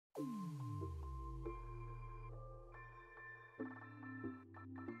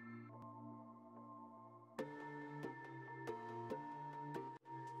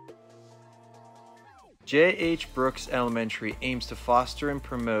J.H. Brooks Elementary aims to foster and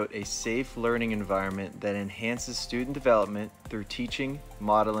promote a safe learning environment that enhances student development through teaching,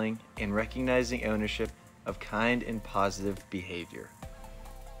 modeling, and recognizing ownership of kind and positive behavior.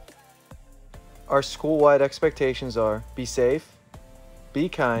 Our school-wide expectations are: be safe, be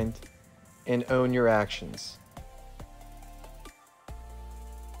kind, and own your actions.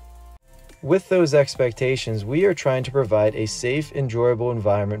 With those expectations, we are trying to provide a safe, enjoyable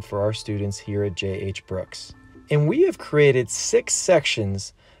environment for our students here at J.H. Brooks. And we have created 6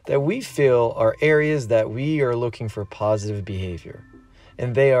 sections that we feel are areas that we are looking for positive behavior.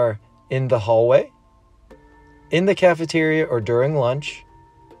 And they are in the hallway, in the cafeteria or during lunch,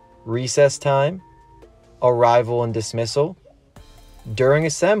 recess time, arrival and dismissal, during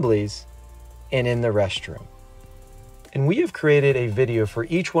assemblies, and in the restroom. And we have created a video for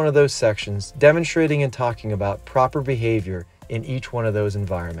each one of those sections demonstrating and talking about proper behavior in each one of those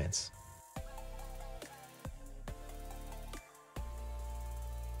environments.